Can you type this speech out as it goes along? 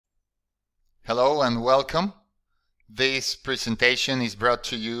Hello and welcome. This presentation is brought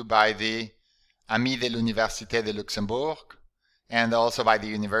to you by the Amis de l'Université de Luxembourg and also by the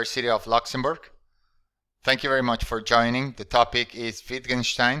University of Luxembourg. Thank you very much for joining. The topic is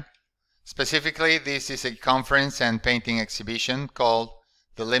Wittgenstein. Specifically, this is a conference and painting exhibition called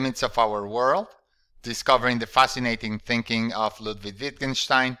The Limits of Our World, Discovering the Fascinating Thinking of Ludwig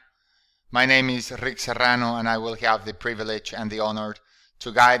Wittgenstein. My name is Rick Serrano and I will have the privilege and the honor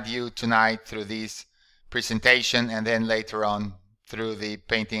to guide you tonight through this presentation and then later on through the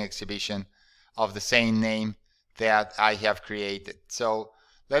painting exhibition of the same name that I have created. So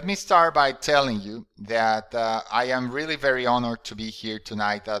let me start by telling you that I am really very honored to be here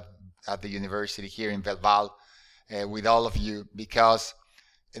tonight at the university here in Belval with all of you, because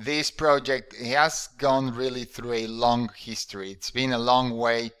this project has gone really through a long history. It's been a long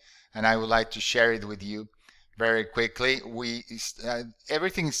way and I would like to share it with you very quickly.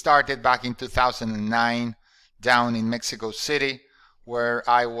 Everything started back in 2009 down in Mexico City, where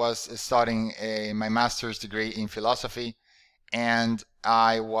I was studying my master's degree in philosophy, and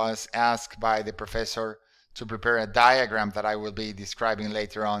I was asked by the professor to prepare a diagram that I will be describing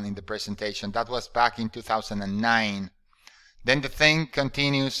later on in the presentation. That was back in 2009. Then the thing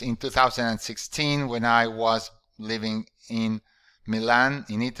continues in 2016 when I was living in Milan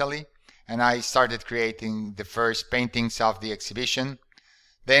in Italy, and I started creating the first paintings of the exhibition.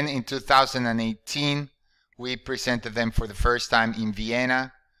 Then in 2018 we presented them for the first time in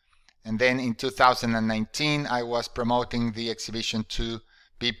Vienna, and then in 2019 I was promoting the exhibition to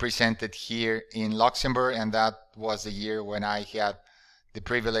be presented here in Luxembourg, and that was the year when I had the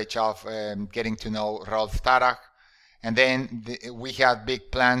privilege of getting to know Rolf Tarach. And then we had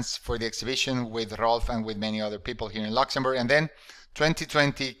big plans for the exhibition with Rolf and with many other people here in Luxembourg. And then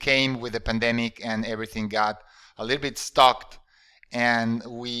 2020 came with the pandemic and everything got a little bit stuck. And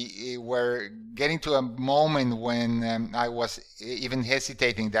we were getting to a moment when I was even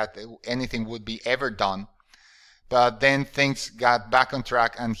hesitating that anything would be ever done. But then things got back on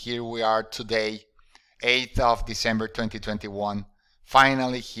track, and here we are today, 8th of December 2021,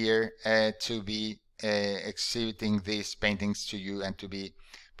 finally here to be exhibiting these paintings to you and to be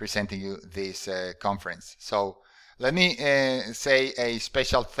presenting you this conference. So let me say a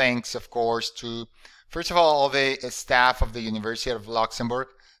special thanks, of course, to first of all the staff of the University of Luxembourg,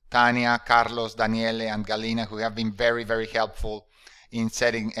 Tania, Carlos, Daniele, and Galina, who have been very, very helpful in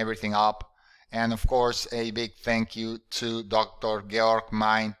setting everything up. And of course, a big thank you to Dr. Georg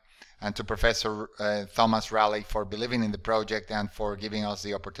Mein and to Professor Thomas Raleigh for believing in the project and for giving us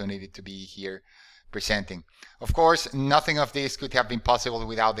the opportunity to be here presenting. Of course, nothing of this could have been possible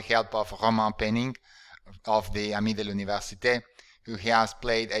without the help of Romain Penning of the Amis de l'Université, who has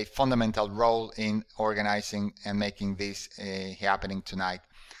played a fundamental role in organizing and making this happening tonight.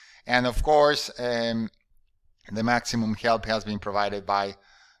 And of course, the maximum help has been provided by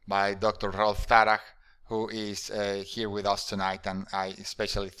Dr. Rolf Tarach, who is here with us tonight, and I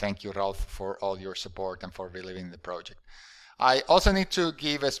especially thank you, Rolf, for all your support and for believing in the project. I also need to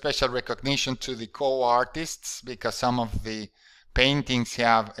give a special recognition to the co-artists, because some of the paintings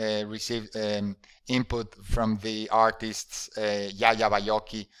have received input from the artists Yaya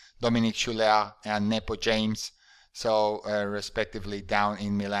Bayoki, Dominique Schuller, and Nepo James, so respectively down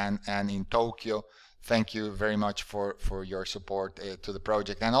in Milan and in Tokyo. Thank you very much for your support to the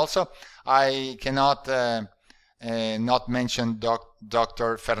project. And also, I cannot not mention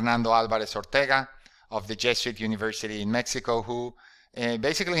Dr. Fernando Alvarez Ortega of the Jesuit University in Mexico, who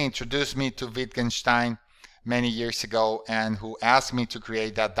basically introduced me to Wittgenstein many years ago and who asked me to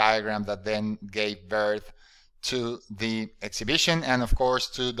create that diagram that then gave birth to the exhibition, and of course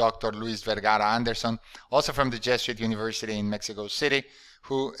to Dr. Luis Vergara Anderson, also from the Jesuit University in Mexico City,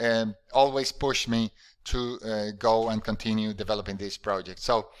 who always pushed me to go and continue developing this project.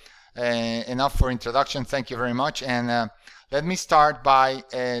 So enough for introduction. Thank you very much. And let me start by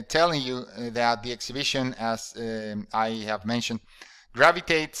telling you that the exhibition, as I have mentioned,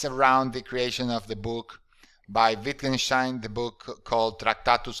 gravitates around the creation of the book by Wittgenstein, the book called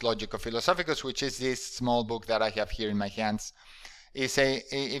Tractatus Logico Philosophicus, which is this small book that I have here in my hands. It's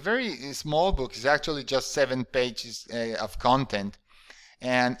a very small book. It's actually just 7 pages of content,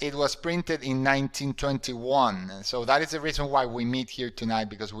 and it was printed in 1921. So that is the reason why we meet here tonight,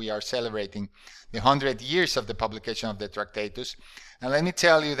 because we are celebrating the 100 years of the publication of the Tractatus. And let me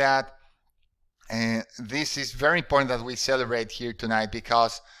tell you that this is very important that we celebrate here tonight,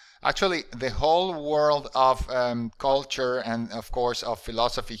 because actually the whole world of culture and of course of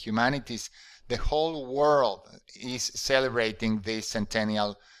philosophy, humanities, the whole world is celebrating this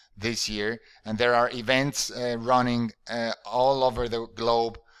centennial this year, and there are events running all over the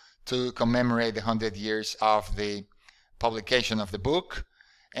globe to commemorate the 100 years of the publication of the book.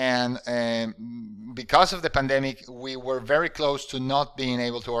 And because of the pandemic, we were very close to not being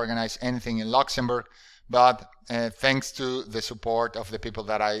able to organize anything in Luxembourg, but thanks to the support of the people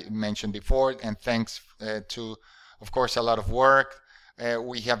that I mentioned before, and thanks to, of course, a lot of work,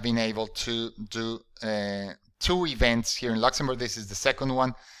 we have been able to do 2 events here in Luxembourg. This is the second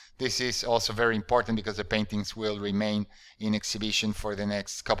one. This is also very important because the paintings will remain in exhibition for the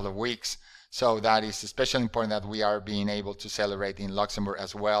next couple of weeks. So that is especially important that we are being able to celebrate in Luxembourg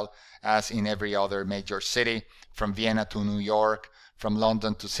as well as in every other major city, from Vienna to New York, from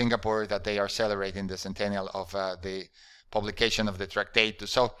London to Singapore, that they are celebrating the centennial of the publication of the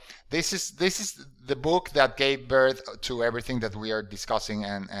Tractatus. So this is the book that gave birth to everything that we are discussing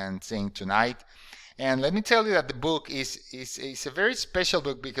and seeing tonight. And let me tell you that the book is a very special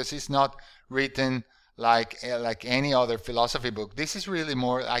book because it's not written like any other philosophy book. This is really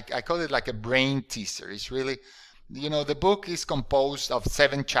more, I call it like a brain teaser. It's really, the book is composed of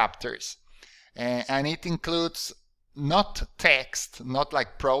 7 chapters, and it includes not text, not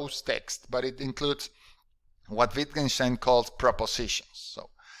like prose text, but it includes what Wittgenstein calls propositions. So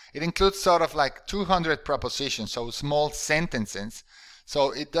it includes sort of like 200 propositions, so small sentences.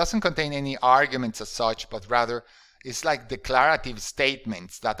 So it doesn't contain any arguments as such, but rather it's like declarative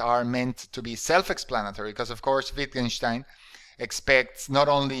statements that are meant to be self-explanatory, because of course Wittgenstein expects not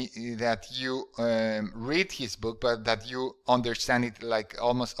only that you read his book, but that you understand it like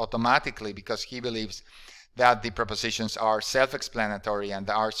almost automatically, because he believes that the propositions are self-explanatory and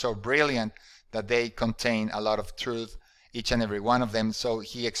are so brilliant that they contain a lot of truth, each and every one of them. So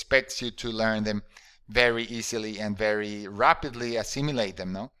he expects you to learn them very easily and very rapidly, assimilate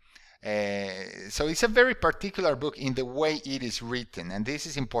them, no? So it's a very particular book in the way it is written, and this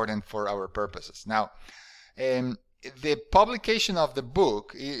is important for our purposes. Now, the publication of the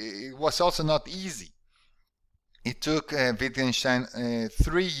book, it was also not easy. It took Wittgenstein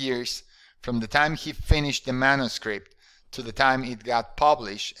 3 years from the time he finished the manuscript to the time it got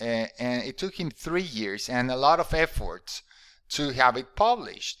published, and it took him 3 years and a lot of efforts to have it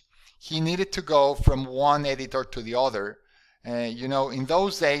published. He needed to go from one editor to the other. In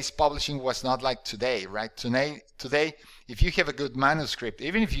those days, publishing was not like today, right? Today, if you have a good manuscript,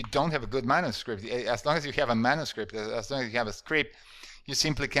 even if you don't have a good manuscript, as long as you have a manuscript, as long as you have a script, you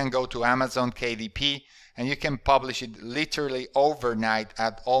simply can go to Amazon KDP and you can publish it literally overnight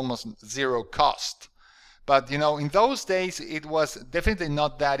at almost 0 cost. But in those days, it was definitely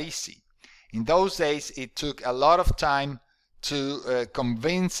not that easy. In those days, it took a lot of time to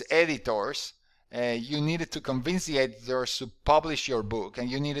convince editors. You needed to convince the editors to publish your book, and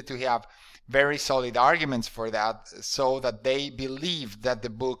you needed to have very solid arguments for that, so that they believed that the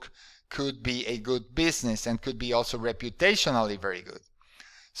book could be a good business and could be also reputationally very good.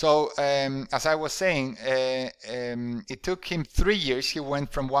 So as I was saying, it took him 3 years. He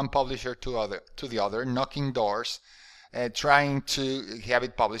went from one publisher to the other, knocking doors, trying to have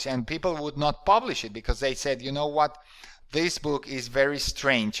it published, and people would not publish it because they said, you know what, this book is very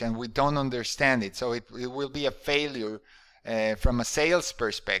strange and we don't understand it, so it will be a failure from a sales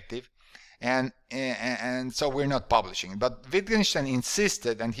perspective, and so we're not publishing it. But Wittgenstein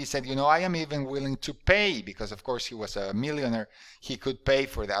insisted, and he said, I am even willing to pay, because of course he was a millionaire, he could pay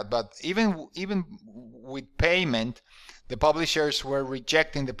for that. But even with payment, the publishers were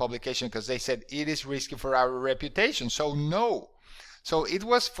rejecting the publication because they said it is risky for our reputation, so no. So it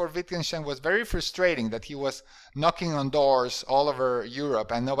was, for Wittgenstein, was very frustrating that he was knocking on doors all over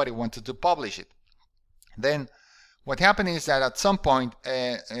Europe and nobody wanted to publish it. Then what happened is that at some point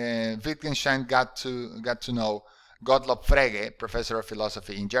Wittgenstein got to know Gottlob Frege, professor of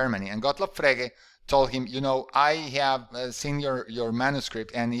philosophy in Germany, and Gottlob Frege told him, I have seen your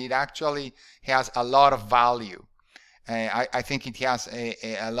manuscript and it actually has a lot of value. I think it has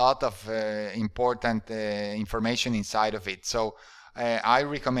a lot of important information inside of it. So I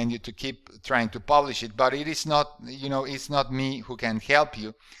recommend you to keep trying to publish it, but it is not, it's not me who can help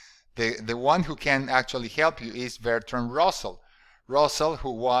you. The one who can actually help you is Bertrand Russell. Russell,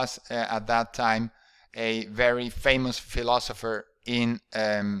 who was at that time a very famous philosopher at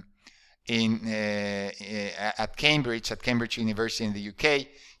Cambridge University in the UK.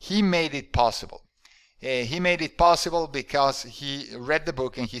 He made it possible. He made it possible because he read the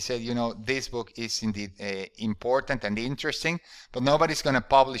book and he said, this book is indeed important and interesting, but nobody's going to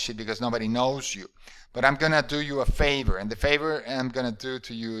publish it because nobody knows you. But I'm going to do you a favor, and the favor I'm going to do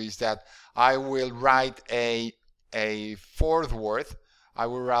to you is that I will write a foreword, I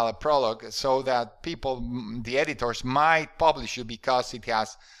will write a prologue, so that people, the editors, might publish you because it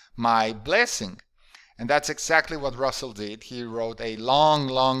has my blessing. And that's exactly what Russell did. He wrote a long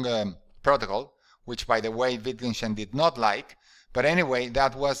protocol, which, by the way, Wittgenstein did not like. But anyway,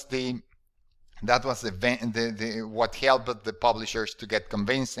 that was what helped the publishers to get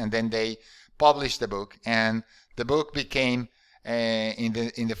convinced, and then they published the book. And the book became, in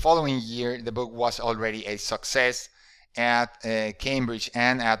the following year, the book was already a success at Cambridge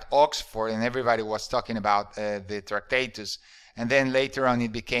and at Oxford, and everybody was talking about the Tractatus. And then later on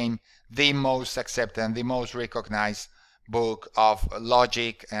it became the most accepted and the most recognized book of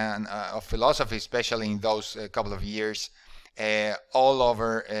logic and of philosophy, especially in those couple of years, all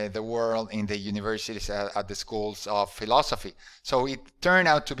over the world, in the universities, at the schools of philosophy. So it turned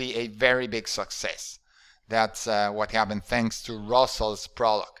out to be a very big success. That's what happened thanks to Russell's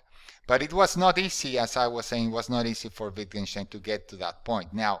prologue. But it was not easy, as I was saying, it was not easy for Wittgenstein to get to that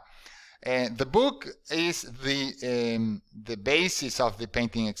point. Now, the book is the basis of the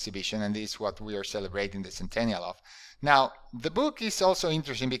painting exhibition, and this is what we are celebrating the centennial of. Now, the book is also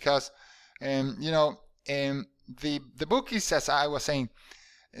interesting because, the book is, as I was saying,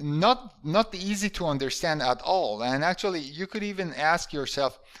 not easy to understand at all. And actually, you could even ask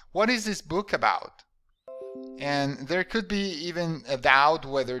yourself, what is this book about? And there could be even a doubt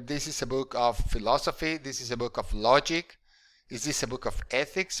whether this is a book of philosophy, this is a book of logic, is this a book of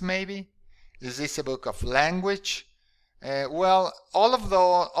ethics maybe? Is this a book of language? Well, all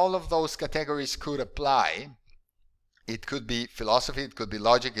of those categories could apply. It could be philosophy, it could be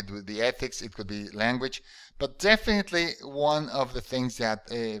logic, it could be ethics, it could be language. But definitely one of the things that,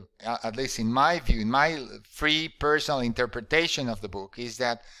 at least in my view, in my free personal interpretation of the book, is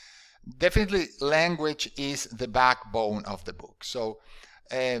that definitely language is the backbone of the book. So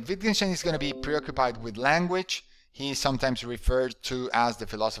Wittgenstein is going to be preoccupied with language. He is sometimes referred to as the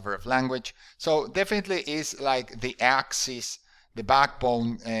philosopher of language. So definitely is like the axis, the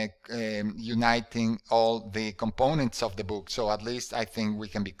backbone, uniting all the components of the book. So at least I think we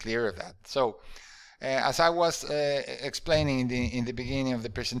can be clear of that. So as I was explaining in the beginning of the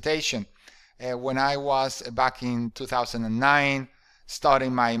presentation, when I was back in 2009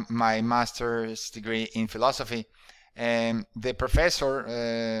 studying my master's degree in philosophy, the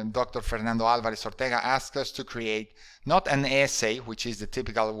professor, Dr. Fernando Álvarez Ortega, asked us to create not an essay, which is the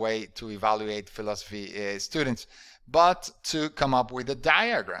typical way to evaluate philosophy students, but to come up with a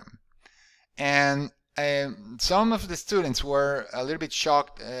diagram. And some of the students were a little bit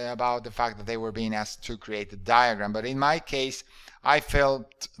shocked about the fact that they were being asked to create a diagram. But in my case, I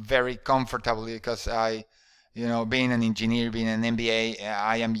felt very comfortable because being an engineer, being an MBA,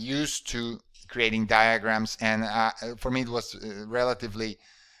 I am used to creating diagrams, and for me it was relatively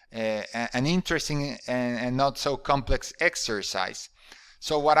an interesting and not so complex exercise.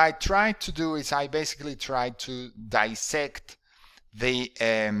 So what I tried to do is I basically tried to dissect the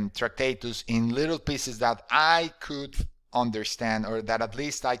Tractatus in little pieces that I could understand, or that at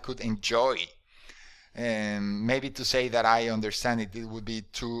least I could enjoy. Maybe to say that I understand it would be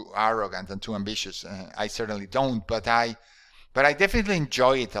too arrogant and too ambitious. I certainly don't, but I definitely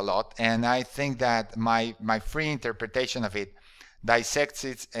enjoy it a lot, and I think that my free interpretation of it dissects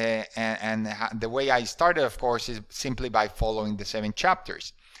it, and the way I started, of course, is simply by following the 7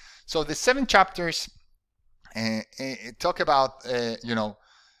 chapters. So the 7 chapters talk about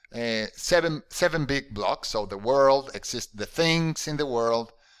seven big blocks. So the world exists, the things in the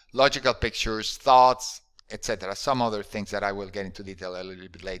world, logical pictures, thoughts, etc. Some other things that I will get into detail a little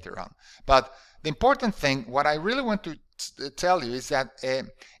bit later on. But the important thing, what I really want to tell you, is that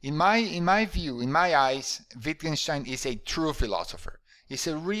in my view, in my eyes, Wittgenstein is a true philosopher. He's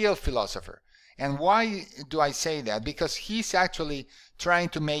a real philosopher. And why do I say that? Because he's actually trying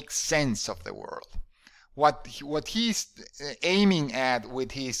to make sense of the world. What he's aiming at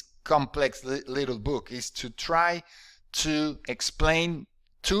with his complex little book is to try to explain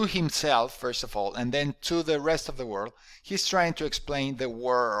to himself, first of all, and then to the rest of the world. He's trying to explain the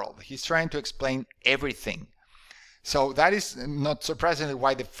world. He's trying to explain everything. So that is not surprisingly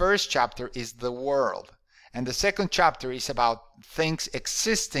why the first chapter is the world. And the second chapter is about things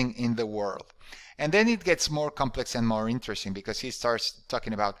existing in the world. And then it gets more complex and more interesting, because he starts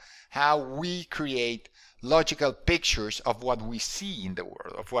talking about how we create logical pictures of what we see in the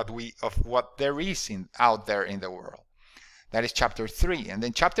world, of what there is out there in the world. That is chapter 3. And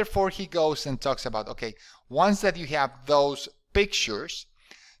then chapter 4, he goes and talks about, okay, once that you have those pictures,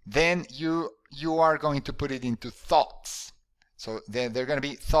 then you are going to put it into thoughts. So they're going to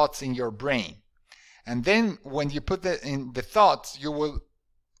be thoughts in your brain. And then when you put that in the thoughts, you will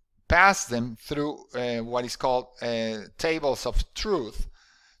pass them through what is called tables of truth.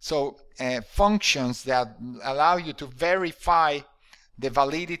 So functions that allow you to verify the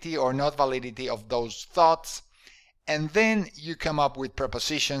validity or not validity of those thoughts, and then you come up with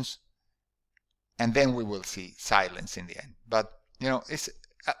propositions, and then we will see silence in the end. But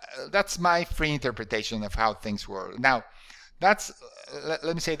that's my free interpretation of how things work. Now, that's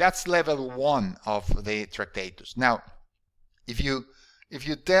let me say that's level 1 of the Tractatus. Now, if you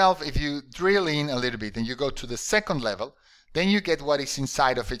drill in a little bit and you go to the second level, then you get what is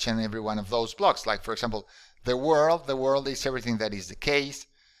inside of each and every one of those blocks. Like, for example, the world is everything that is the case.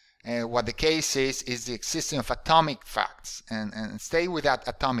 What the case is the existence of atomic facts, and stay with that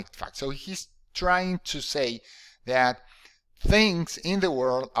atomic fact. So he's trying to say that things in the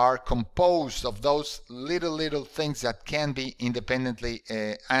world are composed of those little things that can be independently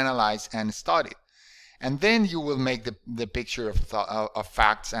analyzed and studied. And then you will make the picture of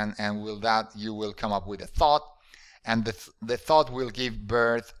facts, and with that you will come up with a thought, and the thought will give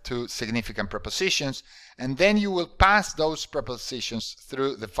birth to significant propositions, and then you will pass those propositions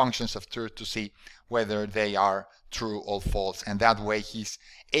through the functions of truth to see whether they are true or false. And that way he's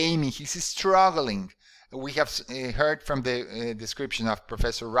struggling. We have heard from the description of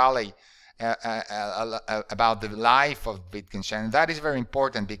Professor Raleigh about the life of Wittgenstein. And that is very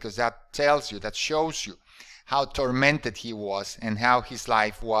important, because that shows you how tormented he was and how his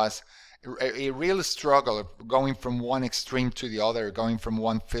life was a real struggle, going from one extreme to the other, going from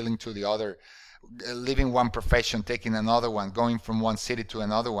one feeling to the other, leaving one profession, taking another one, going from one city to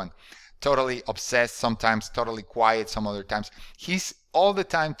another one, totally obsessed, sometimes totally quiet, some other times. He's all the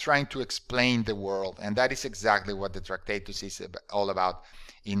time trying to explain the world, and that is exactly what the Tractatus is all about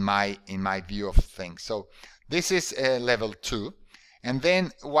in my view of things. So this is level 2. And then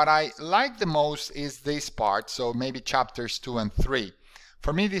what I like the most is this part, so maybe chapters 2 and 3.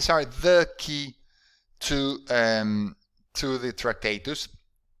 For me, these are the key to the Tractatus.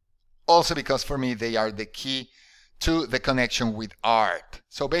 Also because for me they are the key to the connection with art.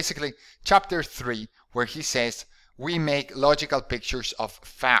 So basically, chapter 3, where he says we make logical pictures of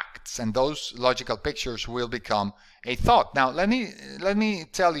facts, and those logical pictures will become a thought. Now, let me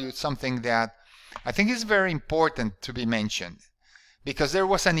tell you something that I think is very important to be mentioned, because there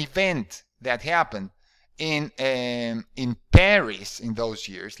was an event that happened in Paris in those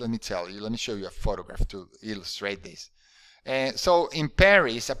years. Let me tell you. Let me show you a photograph to illustrate this. So in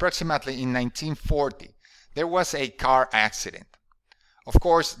Paris, approximately in 1940, there was a car accident. Of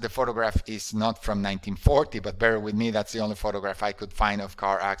course, the photograph is not from 1940, but bear with me, that's the only photograph I could find of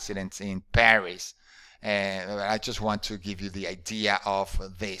car accidents in Paris. I just want to give you the idea of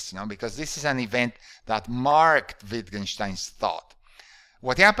this, because this is an event that marked Wittgenstein's thought.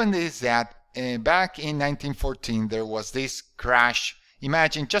 What happened is that back in 1914, there was this crash.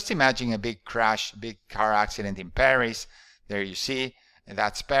 Just imagine a big crash, big car accident in Paris. There you see,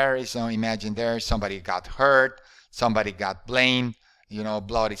 that's Paris. Now imagine there somebody got hurt, somebody got blamed,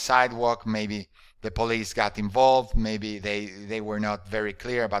 bloody sidewalk. Maybe the police got involved. Maybe they were not very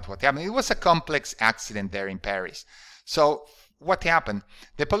clear about what happened. It was a complex accident there in Paris. So what happened?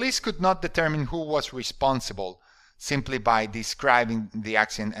 The police could not determine who was responsible simply by describing the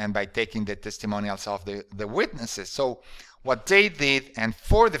accident and by taking the testimonials of the witnesses. So what they did, and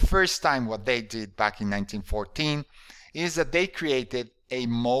for the first time what they did back in 1914, is that they created a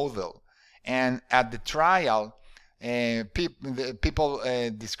model. And at the trial, people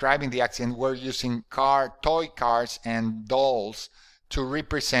describing the accident were using toy cars and dolls to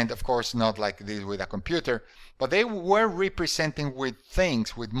represent, of course not like this with a computer, but they were representing with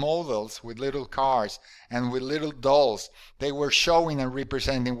things, with models, with little cars and with little dolls. They were showing and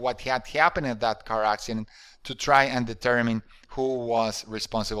representing what had happened at that car accident to try and determine who was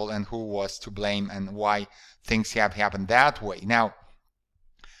responsible and who was to blame and why things have happened that way. Now,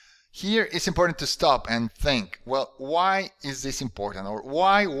 here it's important to stop and think, well, why is this important? Or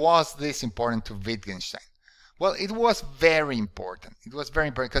why was this important to Wittgenstein? Well, it was very important. It was very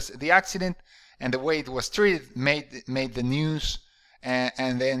important because the accident and the way it was treated made the news,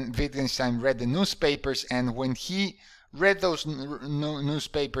 and then Wittgenstein read the newspapers, and when he read those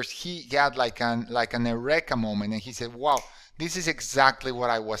newspapers, he got like an eureka moment, and he said, wow, this is exactly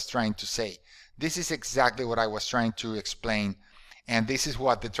what I was trying to say. This is exactly what I was trying to explain. And this is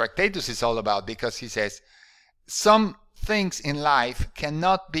what the Tractatus is all about, because he says some things in life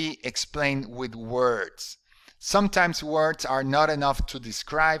cannot be explained with words. Sometimes words are not enough to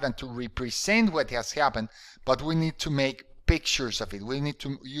describe and to represent what has happened, but we need to make pictures of it. We need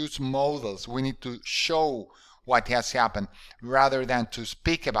to use models. We need to show what has happened rather than to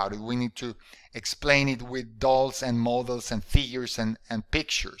speak about it. We need to explain it with dolls and models and figures and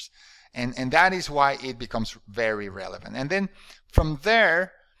pictures. And that is why it becomes very relevant. And then from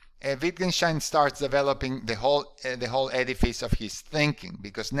there, Wittgenstein starts developing the whole edifice of his thinking,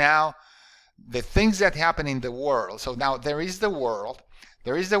 because now the things that happen in the world, so now there is the world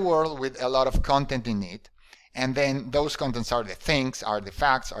with a lot of content in it, and then those contents are the things, are the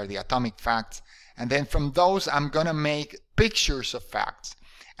facts, are the atomic facts, and then from those I'm going to make pictures of facts,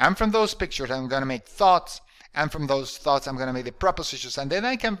 and from those pictures I'm going to make thoughts, and from those thoughts I'm going to make the propositions, and then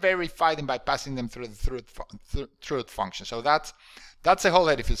I can verify them by passing them through the truth function. So that's the whole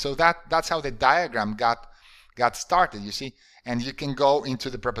edifice. So that's how the diagram got started, you see, and you can go into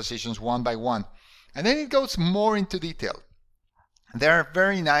the propositions one by one, and then it goes more into detail. There are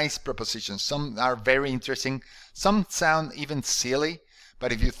very nice propositions. Some are very interesting. Some sound even silly,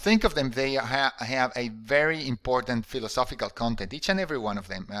 but if you think of them, they have a very important philosophical content, each and every one of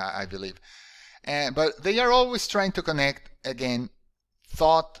them, I believe. But they are always trying to connect, again,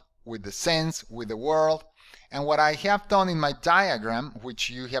 thought with the sense, with the world. And what I have done in my diagram, which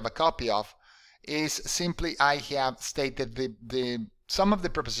you have a copy of, is simply I have stated some of the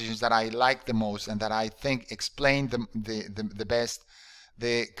propositions that I like the most and that I think explain the best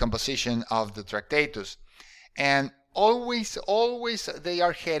the composition of the Tractatus. And always they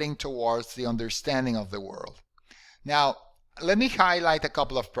are heading towards the understanding of the world. Now, let me highlight a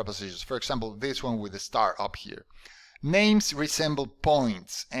couple of propositions. For example, this one with the star up here. Names resemble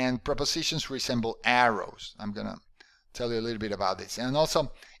points and propositions resemble arrows. I'm going to tell you a little bit about this. And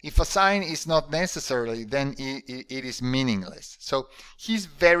also, if a sign is not necessary, then it is meaningless. So he's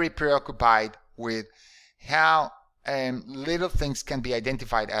very preoccupied with how little things can be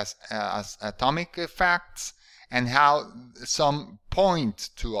identified as atomic facts and how some point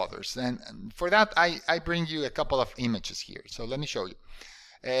to others. And for that, I bring you a couple of images here. So let me show you.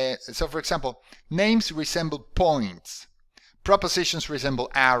 So for example, names resemble points. Propositions resemble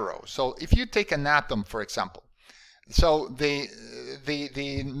arrows. So if you take an atom, for example, so the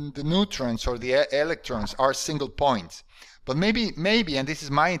neutrons or the electrons are single points. But maybe, and this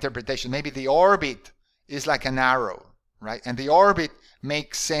is my interpretation, maybe the orbit is like an arrow, right? And the orbit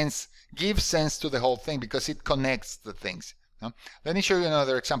makes sense, gives sense to the whole thing because it connects the things. No? Let me show you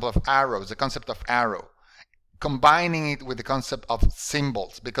another example of arrows, the concept of arrow, combining it with the concept of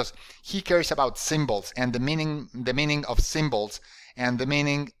symbols, because he cares about symbols and the meaning of symbols, and the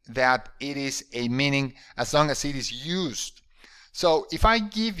meaning that it is a meaning as long as it is used. So if I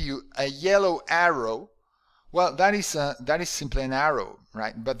give you a yellow arrow, well, that is simply an arrow,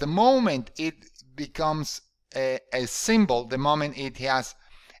 right? But the moment it becomes a symbol, the moment it has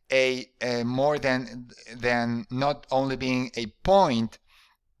a more than not only being a point,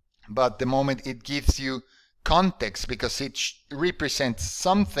 but the moment it gives you context because it represents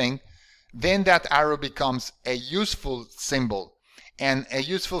something, then that arrow becomes a useful symbol. And a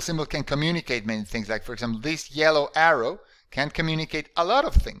useful symbol can communicate many things. Like, for example, this yellow arrow can communicate a lot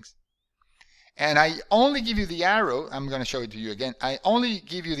of things. And I only give you the arrow. I'm going to show it to you again. I only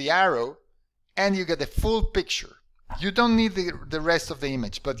give you the arrow and you get the full picture. You don't need the rest of the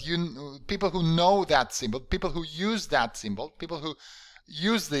image, but people who know that symbol, people who use that symbol, people who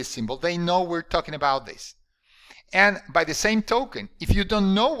use this symbol, they know we're talking about this. And by the same token, if you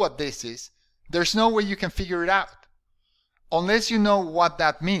don't know what this is, there's no way you can figure it out. Unless you know what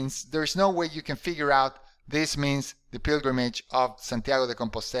that means, there's no way you can figure out this means the pilgrimage of Santiago de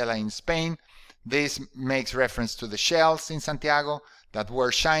Compostela in Spain. This makes reference to the shells in Santiago that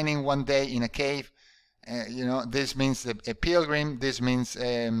were shining one day in a cave. This means a pilgrim. This means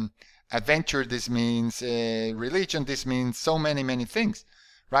adventure. This means religion. This means so many things,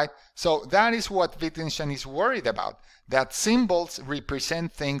 right? So that is what Wittgenstein is worried about, that symbols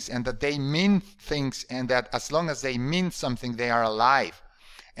represent things and that they mean things, and that as long as they mean something, they are alive.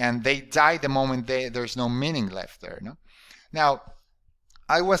 And they die the moment there's no meaning left there. No? Now,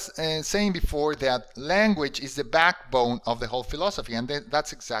 I was saying before that language is the backbone of the whole philosophy, and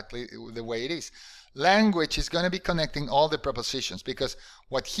that's exactly the way it is. Language is going to be connecting all the propositions, because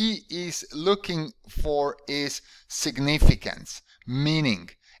what he is looking for is significance, meaning,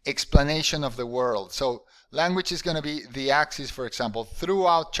 explanation of the world. So language is going to be the axis, for example,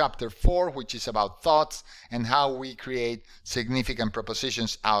 throughout chapter 4, which is about thoughts and how we create significant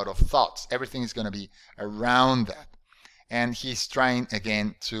propositions out of thoughts. Everything is going to be around that. And he's trying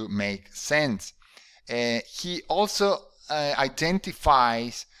again to make sense. He also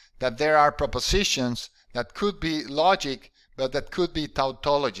identifies that there are propositions that could be logic, but that could be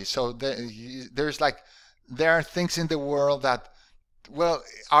tautology. So there are things in the world that, well,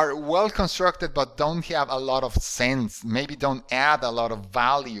 are well constructed but don't have a lot of sense, maybe don't add a lot of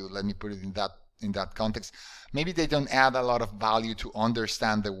value. Let me put it in that context. Maybe they don't add a lot of value to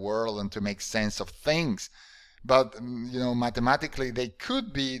understand the world and to make sense of things. but mathematically they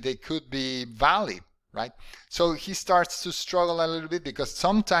could be valid, right? So he starts to struggle a little bit, because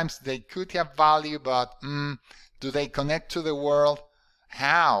sometimes they could have value, but do they connect to the world?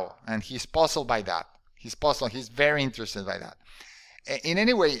 How? And he's puzzled by that. He's very interested by that. In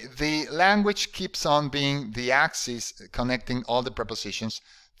any way, the language keeps on being the axis connecting all the propositions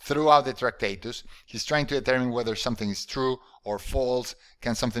throughout the Tractatus. He's trying to determine whether something is true or false.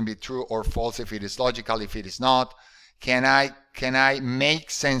 Can something be true or false if it is logical, if it is not? Can I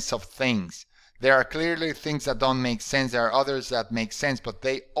make sense of things? There are clearly things that don't make sense. There are others that make sense, but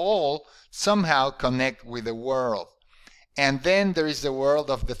they all somehow connect with the world. And then there is the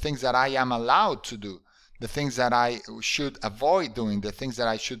world of the things that I am allowed to do, the things that I should avoid doing, the things that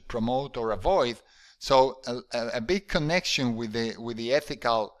I should promote or avoid. So a big connection with the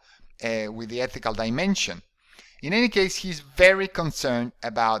ethical dimension. In any case, he's very concerned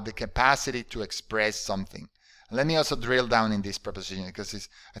about the capacity to express something. Let me also drill down in this proposition, because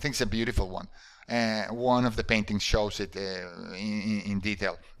I think it's a beautiful one. One of the paintings shows it in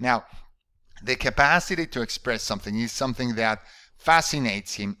detail. Now, the capacity to express something is something that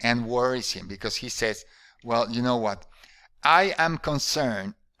fascinates him and worries him, because he says, well, you know what? I am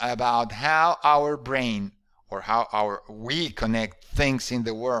concerned about how our brain, or how we connect things in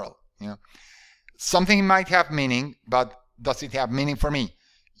the world. Something might have meaning, but does it have meaning for me?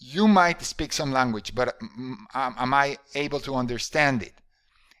 You might speak some language, but am I able to understand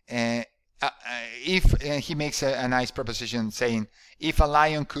it? If he makes a nice proposition saying, if a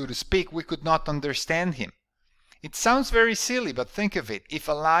lion could speak, we could not understand him. It sounds very silly, but think of it. If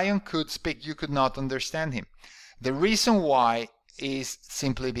a lion could speak, you could not understand him. The reason why is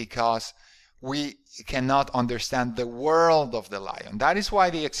simply because we cannot understand the world of the lion. That is why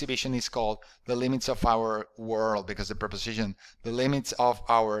the exhibition is called The Limits of Our World, because the proposition, the limits of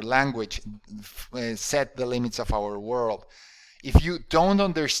our language, set the limits of our world. If you don't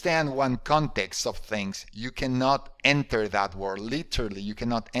understand one context of things, you cannot enter that world. Literally, you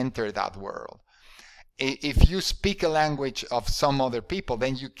cannot enter that world. If you speak a language of some other people,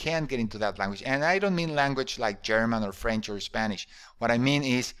 then you can get into that language. And I don't mean language like German or French or Spanish. What I mean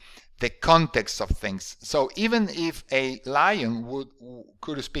is the context of things. So even if a lion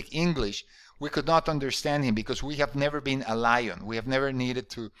could speak English, we could not understand him, because we have never been a lion. We have never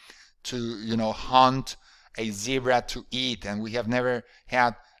needed to hunt a zebra to eat, and we have never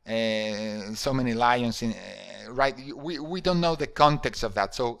had so many lions in right. We don't know the context of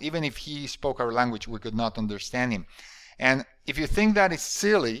that. So even if he spoke our language, we could not understand him. And if you think that is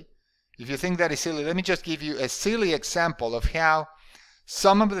silly, let me just give you a silly example of how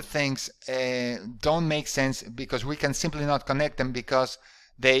some of the things don't make sense, because we can simply not connect them, because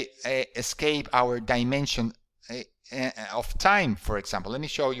they escape our dimension of time. For example, let me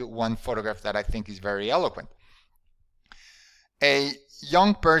show you one photograph that I think is very eloquent. A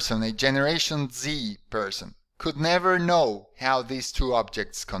young person, a Generation Z person, could never know how these two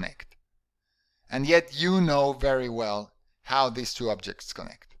objects connect. And yet you know very well how these two objects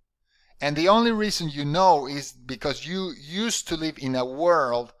connect. And the only reason you know is because you used to live in a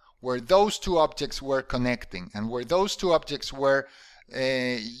world where those two objects were connecting, and where those two objects were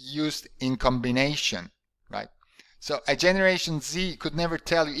used in combination, right? So a Generation Z could never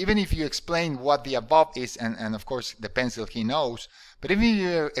tell you, even if you explain what the above is, and of course the pencil he knows, but if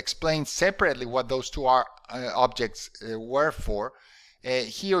you explain separately what those two objects were for,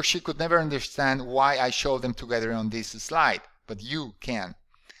 he or she could never understand why I showed them together on this slide, but you can.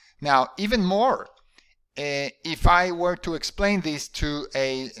 Now, even more, if I were to explain this to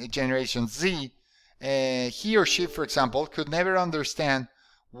a Generation Z, he or she, for example, could never understand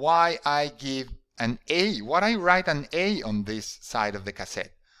why I give an A, what I write an A on this side of the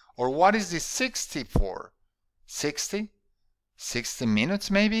cassette, or what is this 60 for? 60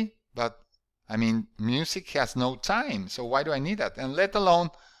 minutes maybe? But I mean, music has no time, so why do I need that? And let alone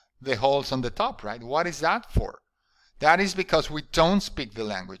the holes on the top, right? What is that for? That is because we don't speak the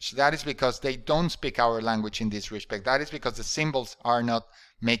language. That is because they don't speak our language in this respect. That is because the symbols are not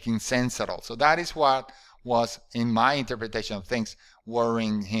making sense at all. So that is what was, in my interpretation of things,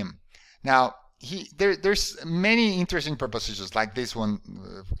 worrying him. Now, there's many interesting propositions, like this one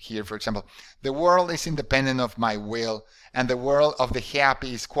here, for example. The world is independent of my will, and the world of the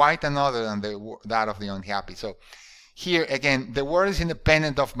happy is quite another than that of the unhappy. So here, again, the world is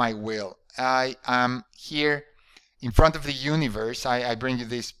independent of my will. I am here in front of the universe. I bring you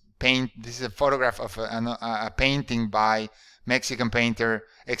this paint. This is a photograph of a painting by Mexican painter,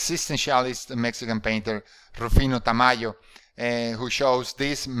 existentialist Mexican painter, Rufino Tamayo, who shows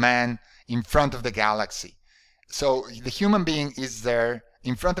this man in front of the galaxy. So the human being is there,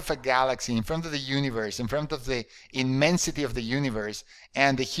 in front of a galaxy, in front of the universe, in front of the immensity of the universe,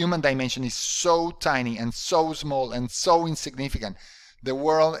 and the human dimension is so tiny and so small and so insignificant. The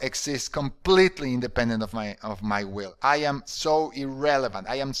world exists completely independent of my will. I am so irrelevant.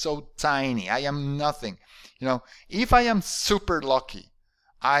 I am so tiny. I am nothing. You know, if I am super lucky,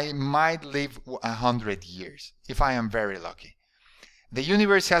 I might live 100 years, if I am very lucky. The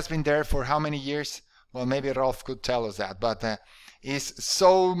universe has been there for how many years? Well, maybe Rolf could tell us that, but it's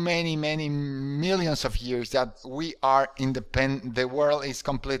so many millions of years that we are independent. The world is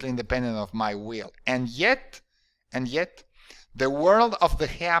completely independent of my will. And yet, the world of the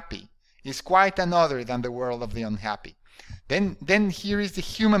happy is quite another than the world of the unhappy. Then here is the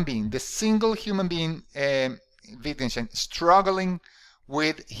human being, the single human being, Wittgenstein, struggling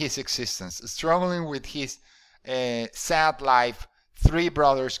with his existence, struggling with his sad life. 3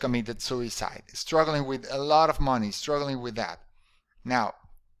 brothers committed suicide, struggling with a lot of money, struggling with that. Now,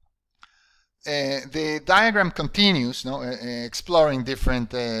 the diagram continues, exploring different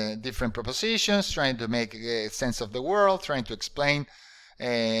propositions, trying to make sense of the world, trying to explain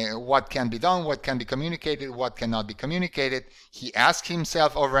what can be done, what can be communicated, what cannot be communicated. He asks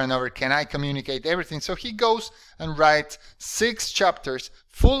himself over and over, can I communicate everything? So he goes and writes 6 chapters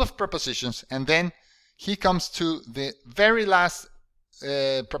full of propositions, and then he comes to the very last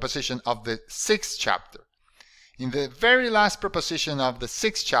proposition of the 6th chapter. In the very last proposition of the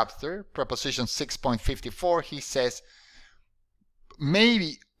 6th chapter, proposition 6.54, he says,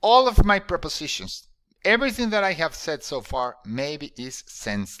 maybe all of my propositions, everything that I have said so far, maybe is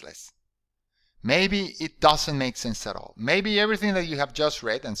senseless. Maybe it doesn't make sense at all. Maybe everything that you have just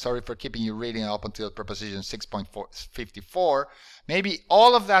read, and sorry for keeping you reading up until proposition 6.54, maybe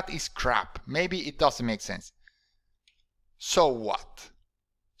all of that is crap. Maybe it doesn't make sense. So what?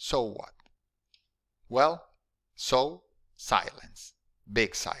 So what? Well, so silence.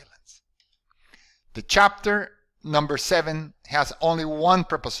 Big silence. The chapter number 7 has only one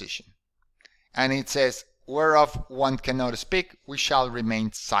proposition, and it says, whereof one cannot speak, we shall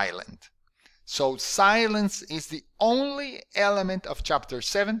remain silent. So silence is the only element of chapter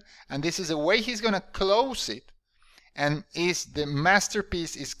 7, and this is the way he's going to close it, and the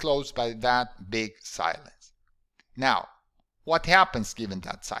masterpiece is closed by that big silence. Now, what happens given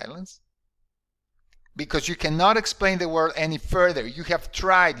that silence? Because you cannot explain the world any further. You have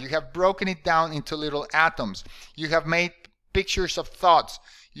tried, you have broken it down into little atoms, you have made pictures of thoughts,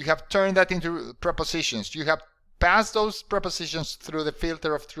 you have turned that into propositions, you have passed those propositions through the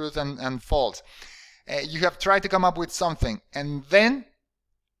filter of truth and false. You have tried to come up with something, and then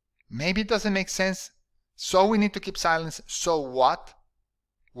maybe it doesn't make sense, so we need to keep silence. So what?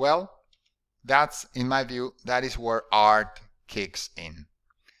 Well, that's, in my view, that is where art kicks in.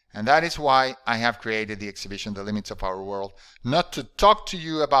 And that is why I have created the exhibition, The Limits of Our World, not to talk to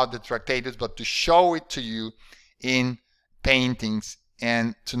you about the Tractatus, but to show it to you in paintings.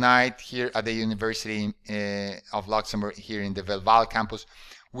 And tonight here at the University of Luxembourg, here in the Belval campus,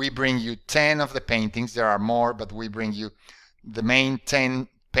 we bring you 10 of the paintings. There are more, but we bring you the main 10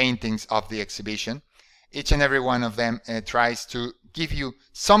 paintings of the exhibition. Each and every one of them tries to give you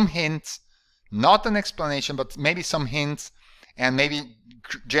some hints, not an explanation, but maybe some hints, and maybe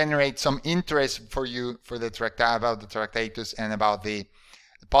generate some interest for you for the about the Tractatus and about the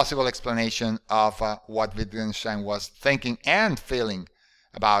possible explanation of what Wittgenstein was thinking and feeling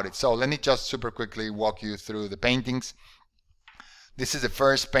about it. So let me just super quickly walk you through the paintings. This is the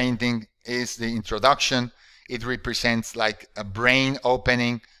first painting, is the introduction. It represents like a brain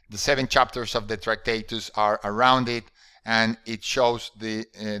opening. The 7 chapters of the Tractatus are around it, and it shows the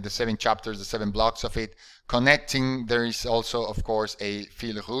 7 chapters, the 7 blocks of it. Connecting, there is also, of course, a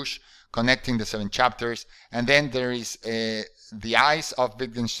fil rouge connecting the 7 chapters. And then there is the eyes of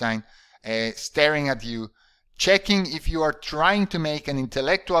Wittgenstein staring at you, checking if you are trying to make an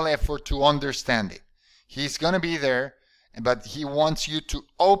intellectual effort to understand it. He's going to be there, but he wants you to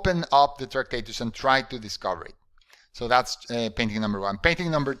open up the Tractatus and try to discover it. So that's painting number 1. Painting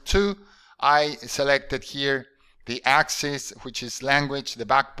number 2, I selected here the axis, which is language, the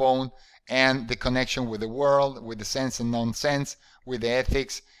backbone, and the connection with the world, with the sense and nonsense, with the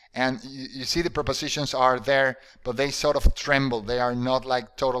ethics. And you see the propositions are there, but they sort of tremble. They are not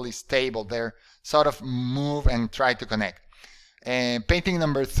like totally stable. They're sort of move and try to connect. Painting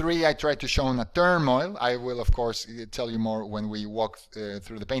number 3, I tried to show a turmoil. I will, of course, tell you more when we walk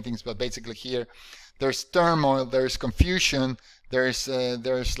through the paintings, but basically here there's turmoil, there's confusion, there's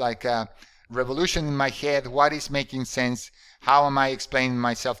like a revolution in my head. What is making sense? How am I explaining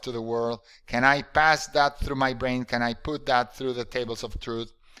myself to the world? Can I pass that through my brain? Can I put that through the tables of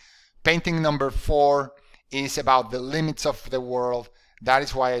truth? Painting number 4 is about the limits of the world. That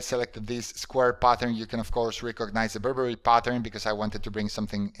is why I selected this square pattern. You can of course recognize the Burberry pattern because I wanted to bring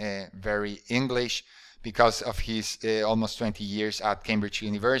something very English because of his almost 20 years at Cambridge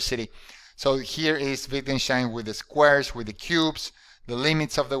University. So here is Wittgenstein with the squares, with the cubes, the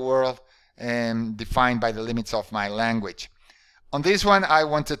limits of the world, defined by the limits of my language. On this one, I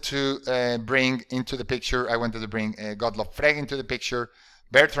wanted to bring into the picture, Gottlob Frege into the picture,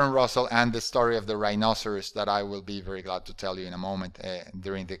 Bertrand Russell, and the story of the rhinoceros that I will be very glad to tell you in a moment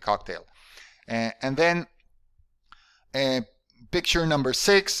during the cocktail. And then picture number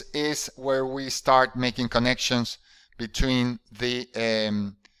 6 is where we start making connections between the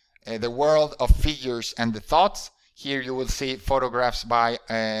world of figures and the thoughts. Here you will see photographs by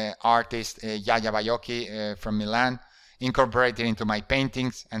artist Yaya Baiocchi from Milan, incorporated into my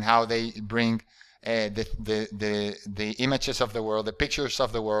paintings, and how they bring the images of the world, the pictures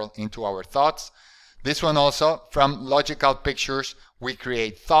of the world into our thoughts. This one also, from logical pictures, we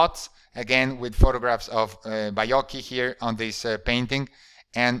create thoughts, again with photographs of Baiocchi here on this painting,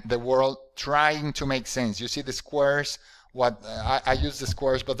 and the world trying to make sense. You see the squares. I use the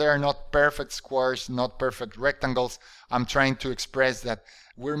squares, but they are not perfect squares, not perfect rectangles. I'm trying to express that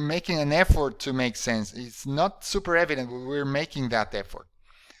we're making an effort to make sense. It's not super evident, but we're making that effort.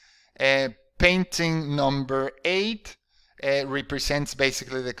 Painting number 8 represents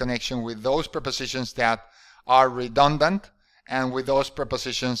basically the connection with those propositions that are redundant and with those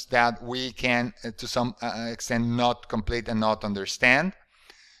propositions that we can, to some extent, not complete and not understand.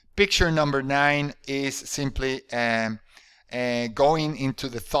 Picture number 9 is simply going into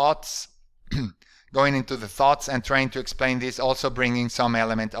the thoughts, and trying to explain this, also bringing some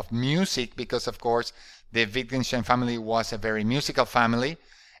element of music, because of course the Wittgenstein family was a very musical family,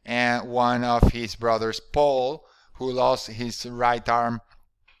 and one of his brothers, Paul, who lost his right arm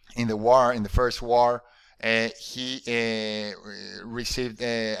in the first war, he received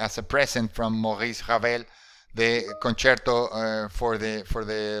as a present from Maurice Ravel the concerto for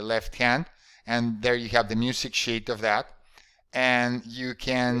the left hand, and there you have the music sheet of that. And you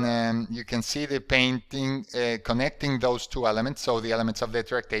can see the painting connecting those two elements, so the elements of the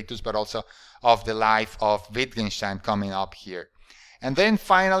Tractatus, but also of the life of Wittgenstein coming up here. And then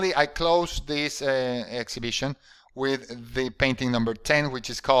finally, I close this exhibition with the painting number 10, which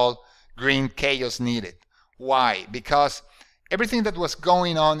is called Green Chaos Needed. Why? Because everything that was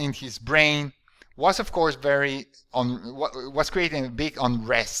going on in his brain was, of course, was creating a big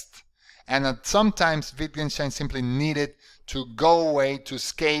unrest. And sometimes Wittgenstein simply needed to go away, to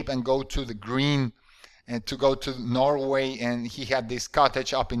escape and go to the green, and to go to Norway. And he had this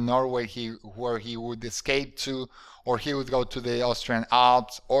cottage up in Norway where he would escape to, or he would go to the Austrian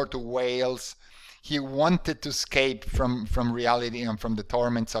Alps or to Wales. He wanted to escape from reality and from the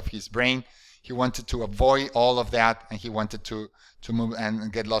torments of his brain. He wanted to avoid all of that, and he wanted to move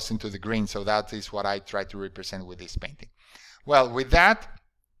and get lost into the green. So that is what I try to represent with this painting. Well, with that,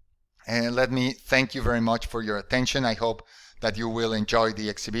 let me thank you very much for your attention. I hope that you will enjoy the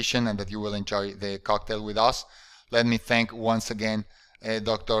exhibition and that you will enjoy the cocktail with us. Let me thank once again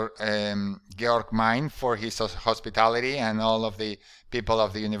Dr. Georg Mein for his hospitality, and all of the people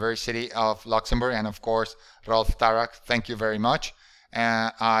of the University of Luxembourg, and of course Rolf Tarak. Thank you very much.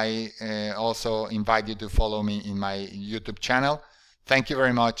 I also invite you to follow me in my YouTube channel. Thank you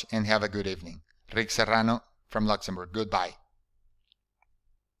very much and have a good evening. Rick Serrano from Luxembourg. Goodbye.